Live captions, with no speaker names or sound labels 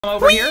Come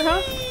over here,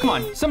 huh? Come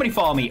on, somebody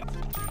follow me.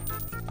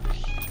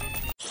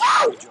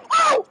 Oh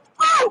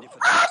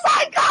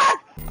my God!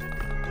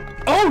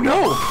 Oh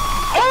no!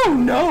 Oh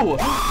no!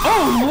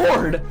 Oh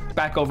Lord!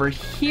 Back over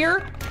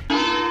here.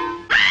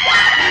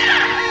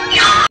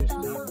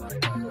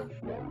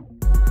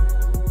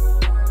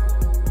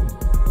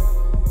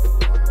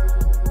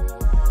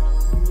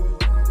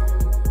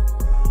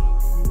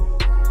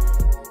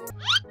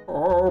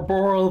 Oh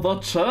boy, the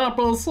champ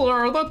is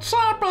here! The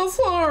champ is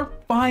here!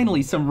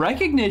 Finally, some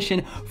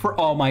recognition for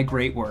all my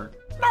great work.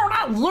 No,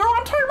 not you!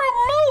 I'm talking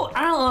about me!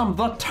 I am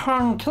the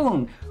tongue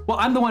king. Well,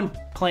 I'm the one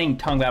playing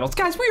tongue battles.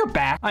 Guys, we are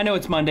back. I know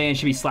it's Monday and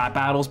should be slap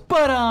battles,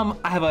 but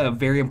I have a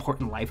very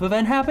important life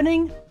event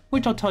happening,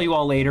 which I'll tell you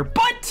all later,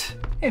 but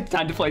it's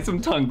time to play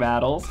some tongue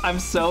battles. I'm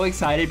so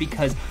excited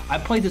because I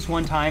played this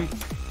one time.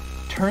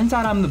 Turns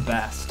out I'm the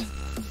best.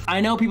 I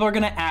know people are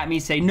gonna at me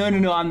say, no,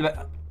 I'm the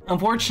best.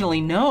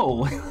 Unfortunately,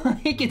 no.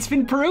 Like, it's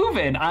been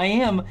proven. I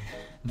am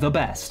the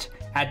best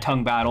at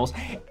tongue battles.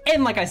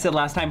 And like I said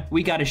last time,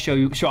 we gotta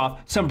show off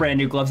some brand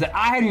new gloves that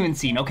I hadn't even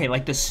seen. Okay,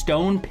 like the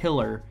stone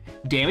pillar.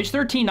 Damage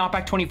 13,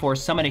 knockback 24,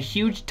 summon a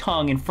huge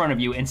tongue in front of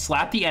you and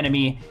slap the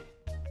enemy,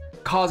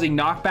 causing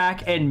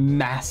knockback and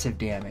massive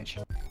damage.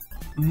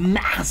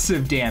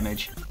 Massive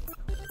damage.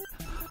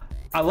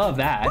 I love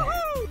that.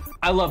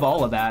 I love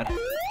all of that.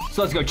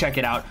 So let's go check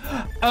it out.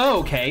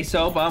 Okay,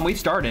 so we've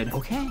started.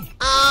 Okay.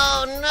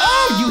 Oh no!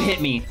 Oh, you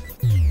hit me.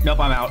 Nope,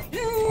 I'm out.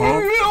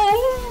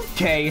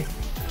 Okay.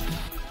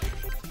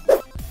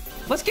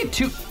 Let's get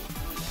two.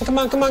 Come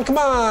on.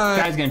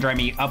 Guy's gonna drive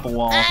me up a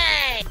wall.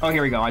 Hey! Oh,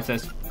 here we go. Watch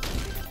this.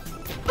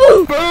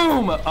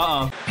 Boom!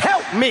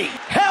 Help me!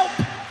 Help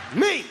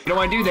me! You don't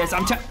want to do this.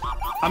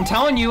 I'm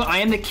telling you, I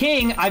am the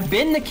king. I've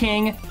been the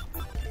king.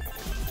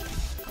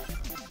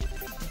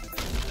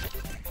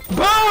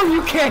 Boom!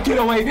 You can't get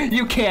away.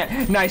 You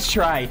can't. Nice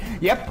try.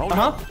 Yep.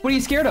 What are you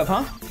scared of,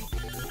 huh?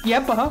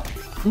 Yep.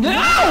 No!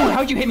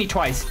 How'd you hit me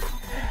twice?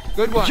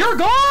 Good one. You're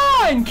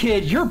gone,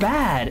 kid. You're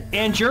bad,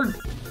 and you're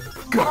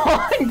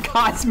gone,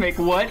 Cosmic.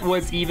 What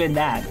was even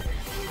that?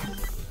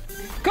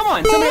 Come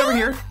on, somebody over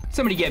here.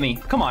 Somebody get me.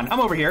 Come on, I'm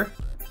over here.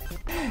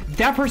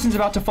 That person's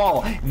about to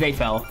fall. They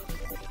fell.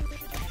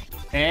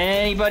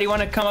 Anybody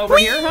want to come over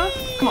here, huh?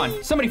 Come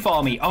on, somebody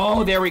follow me.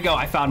 Oh, there we go.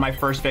 I found my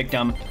first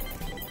victim.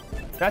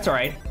 That's all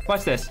right.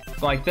 Watch this.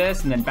 Go like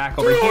this, and then back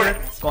over here.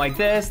 Go like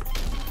this.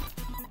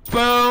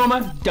 Boom.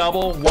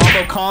 Double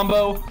wombo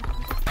combo.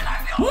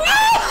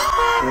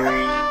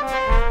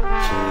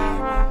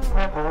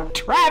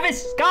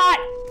 Travis Scott!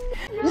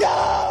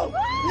 No!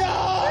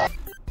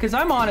 Because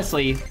I'm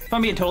honestly, if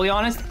I'm being totally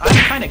honest, I'm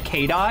kind of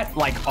K-Dot,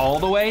 like all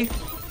the way.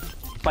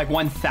 Like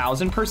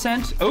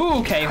 1000%. Ooh,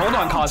 okay, hold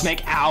on,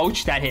 Cosmic.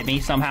 Ouch, that hit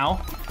me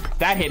somehow.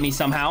 That hit me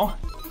somehow.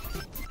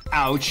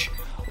 Ouch.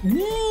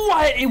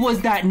 What? It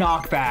was that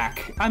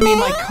knockback. I mean,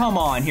 like, come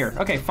on here.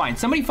 Okay, fine.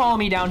 Somebody follow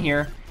me down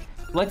here.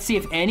 Let's see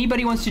if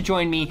anybody wants to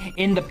join me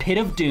in the pit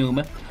of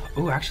doom.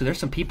 Ooh, actually, there's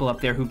some people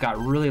up there who got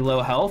really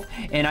low health,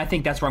 and I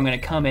think that's where I'm gonna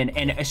come in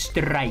and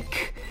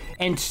strike.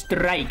 And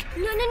strike.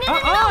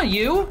 No.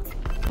 You.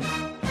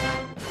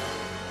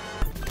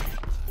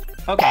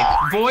 Okay,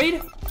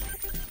 Void.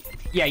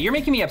 Yeah, you're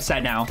making me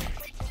upset now.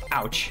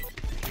 Ouch.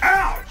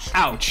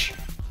 Ouch.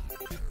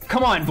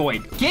 Come on,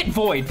 Void. Get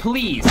Void,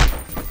 please.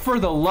 For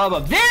the love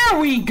of... There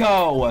we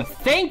go!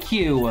 Thank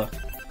you!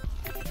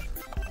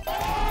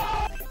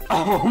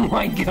 Oh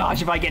my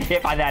gosh, if I get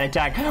hit by that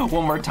attack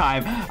one more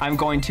time, I'm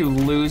going to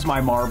lose my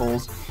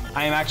marbles.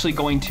 I am actually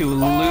going to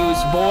lose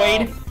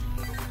Void.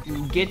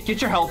 Get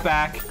your health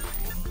back.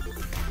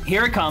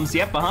 Here it comes.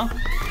 Yep, I'm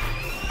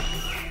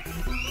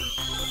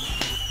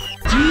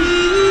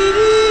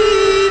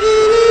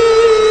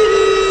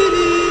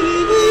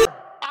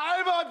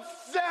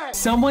upset!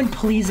 Someone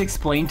please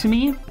explain to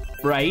me,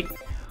 right,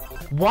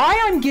 why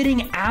I'm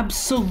getting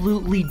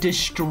absolutely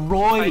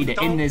destroyed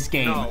in this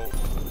game.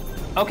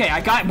 Okay,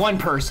 I got one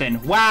person.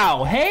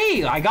 Wow,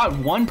 hey, I got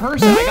one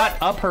person. I got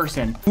a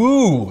person.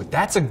 Ooh,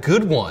 that's a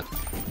good one.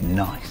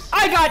 Nice.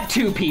 I got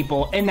two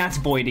people, and that's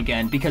Void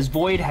again, because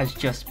Void has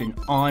just been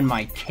on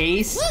my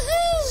case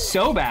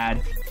so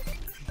bad.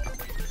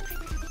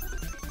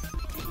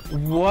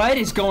 What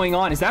is going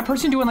on? Is that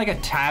person doing like a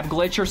tab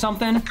glitch or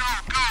something?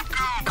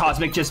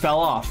 Cosmic just fell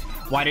off.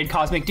 Why did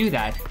Cosmic do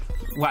that?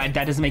 Why,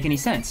 that doesn't make any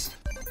sense.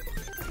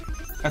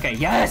 Okay,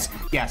 yes.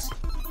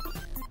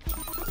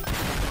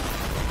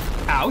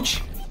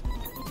 Ouch.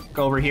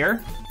 Go over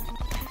here.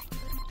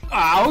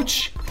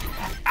 Ouch.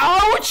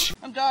 Ouch!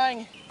 I'm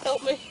dying.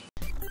 Help me.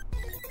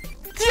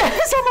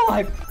 Yes, I'm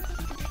alive.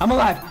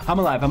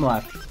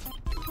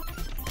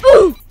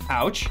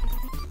 Ouch.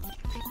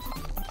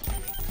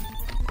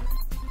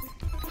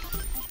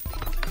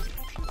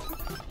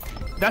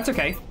 That's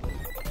okay.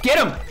 Get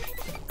him!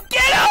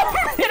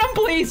 Hit him,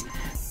 please!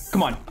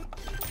 Come on.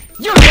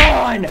 You're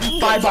gone!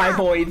 Bye-bye,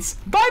 Voids.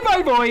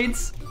 Bye-bye,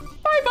 Voids.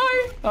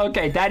 Bye-bye.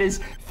 Okay, that is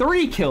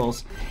 3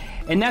 kills.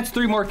 And that's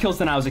 3 more kills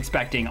than I was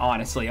expecting,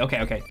 honestly.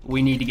 Okay.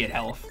 We need to get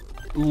health.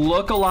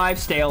 Look alive,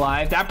 stay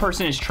alive. That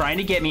person is trying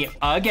to get me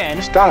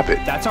again. Stop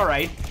it. That's all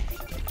right.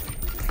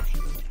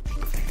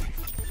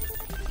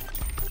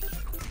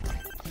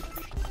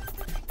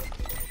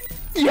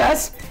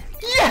 Yes!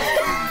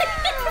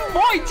 Yes!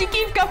 Boy, you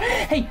keep going.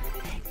 Hey,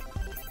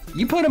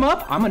 you put him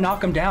up, I'm gonna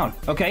knock him down,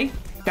 okay?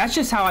 That's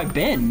just how I've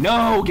been.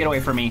 No, get away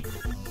from me.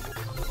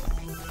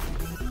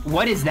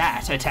 What is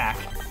that attack?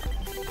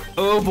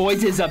 Oh,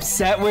 Boys is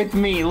upset with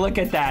me. Look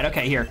at that.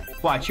 Okay, here.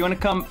 Watch, you wanna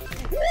come?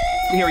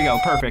 Here we go,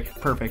 perfect,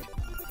 perfect.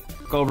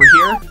 Go over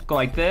here, go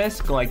like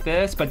this,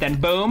 but then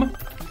boom.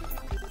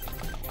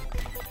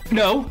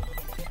 No.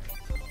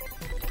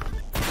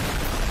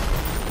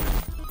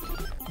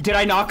 Did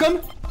I knock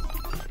him?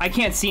 I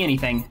can't see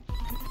anything.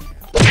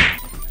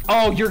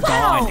 Oh, you're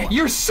gone.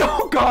 You're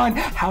so gone.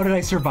 How did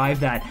I survive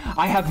that?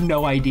 I have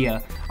no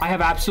idea. I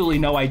have absolutely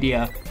no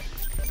idea.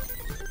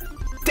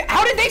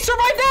 How did they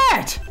survive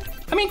that?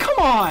 I mean, come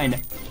on.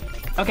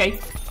 Okay.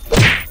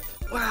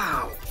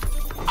 Wow.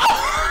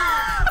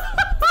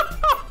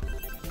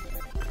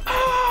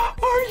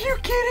 Are you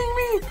kidding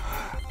me?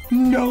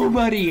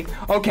 Nobody.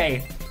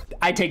 Okay,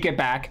 I take it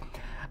back.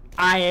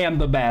 I am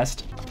the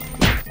best.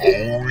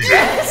 Oh,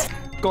 yes!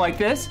 Go like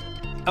this.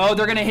 Oh,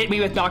 they're gonna hit me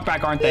with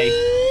knockback, aren't they?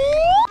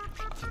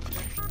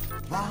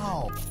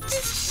 Wow.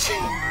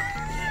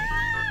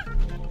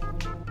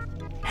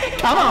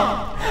 Come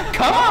on,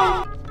 come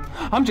on.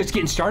 I'm just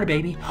getting started,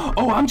 baby.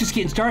 Oh, I'm just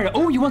getting started.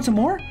 Oh, you want some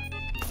more?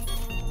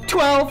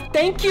 12,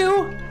 thank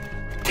you.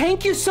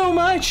 Thank you so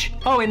much.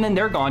 Oh, and then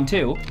they're gone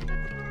too.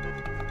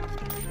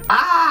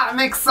 Ah, I'm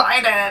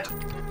excited.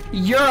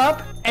 You're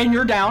up and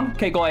you're down.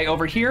 Okay, go like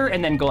over here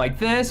and then go like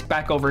this,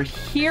 back over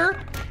here.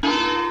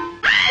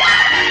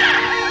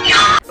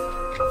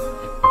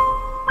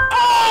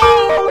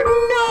 Oh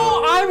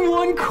no, I'm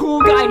one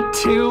cool guy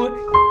too.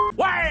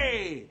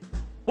 Why?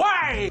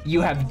 Why?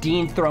 You have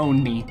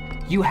dethroned me.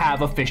 You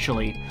have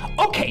officially.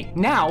 Okay,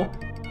 now,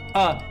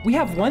 we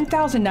have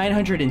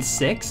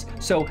 1,906,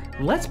 so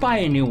let's buy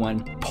a new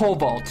one. Pole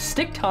vault,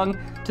 stick tongue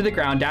to the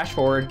ground, dash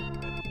forward,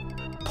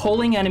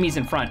 pulling enemies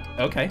in front.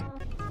 Okay.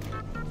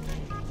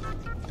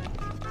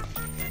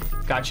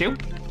 Got you.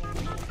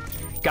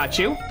 Got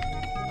you.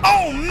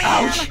 Oh, man.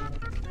 Ouch.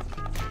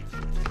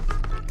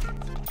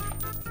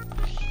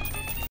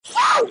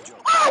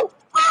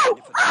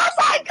 Oh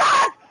my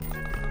God!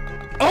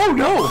 Oh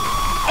no!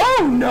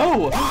 Oh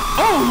no!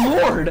 Oh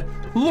Lord!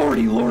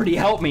 Lordy, lordy,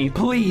 help me.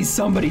 Please,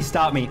 somebody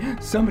stop me.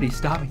 Somebody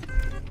stop me.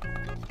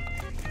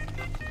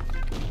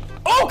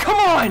 Oh, come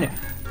on!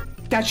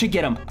 That should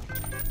get him.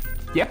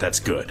 Yep. That's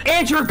good.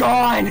 And you're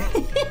gone!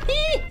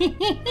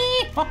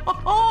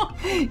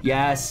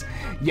 Yes.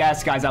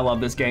 Yes, guys, I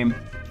love this game.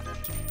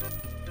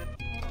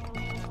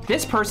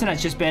 This person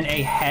has just been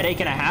a headache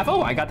and a half.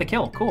 Oh, I got the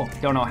kill. Cool.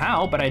 Don't know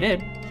how, but I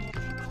did.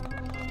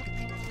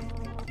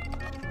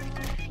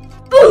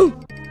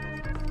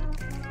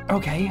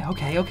 Okay,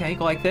 okay, okay.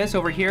 Go like this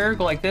over here.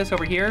 Go like this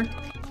over here.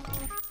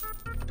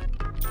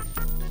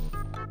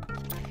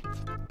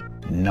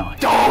 Nice.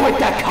 Oh, with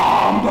the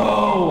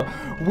combo!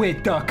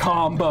 With the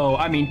combo.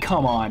 I mean,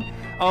 come on.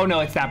 Oh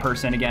no, it's that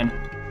person again.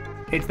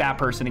 It's that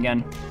person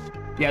again.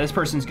 Yeah, this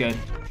person's good.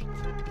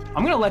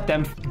 I'm gonna let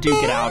them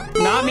duke it out.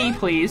 Not me,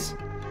 please.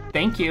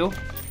 Thank you.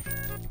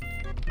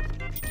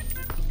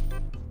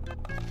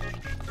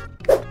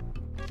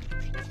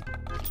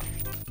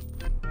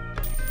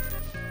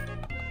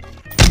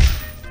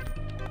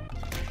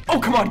 Oh,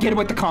 come on, get him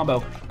with the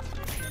combo.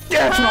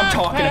 That's what I'm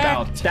talking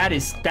about. That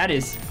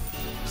is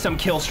some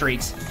kill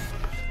streaks.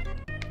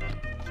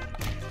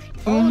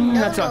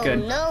 That's not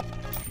good. No.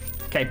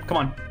 Okay, come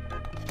on.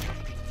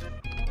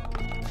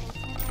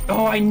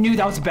 Oh, I knew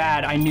that was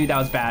bad. I knew that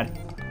was bad.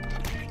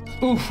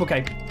 Oof,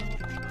 okay.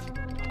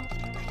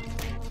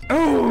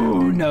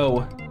 Oh,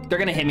 no. They're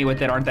gonna hit me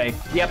with it, aren't they?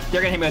 Yep,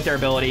 they're gonna hit me with their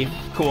ability.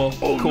 Cool,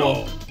 Oh, cool.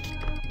 no.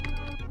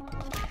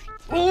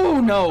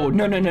 Oh, no,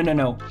 no, no, no, no,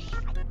 no.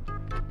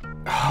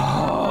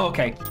 Oh,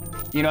 okay.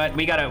 You know what?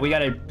 We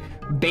gotta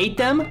bait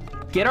them,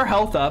 get our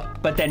health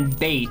up, but then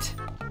bait.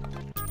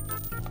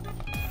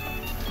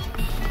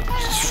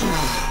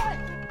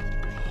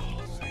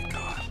 Thank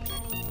God.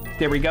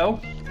 There we go.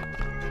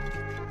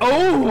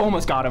 Oh,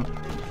 almost got him.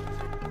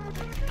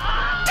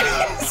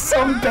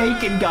 Some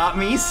bacon got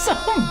me.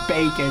 Some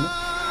bacon.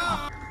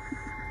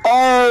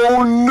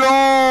 Oh,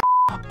 no.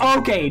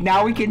 Okay,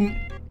 now we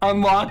can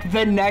unlock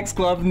the next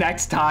glove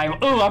next time.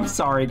 Oh, I'm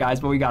sorry, guys,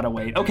 but we gotta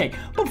wait. Okay,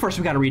 but first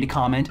we gotta read a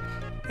comment.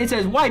 It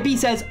says, YB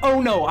says,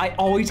 oh no, I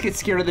always get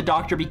scared of the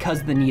doctor because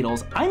of the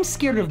needles. I'm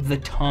scared of the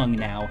tongue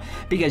now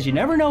because you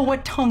never know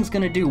what tongue's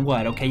gonna do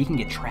what, okay? You can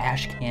get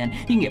trash can,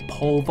 you can get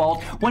pole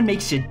vault, one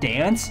makes you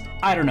dance.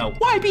 I don't know.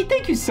 YB,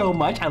 thank you so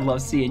much. I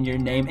love seeing your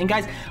name. And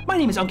guys, my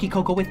name is Unky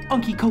Coco with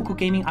Unky Coco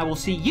Gaming. I will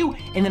see you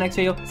in the next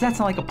video. Does that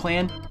sound like a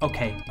plan?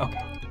 Okay,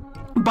 okay.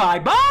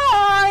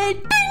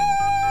 Bye-bye!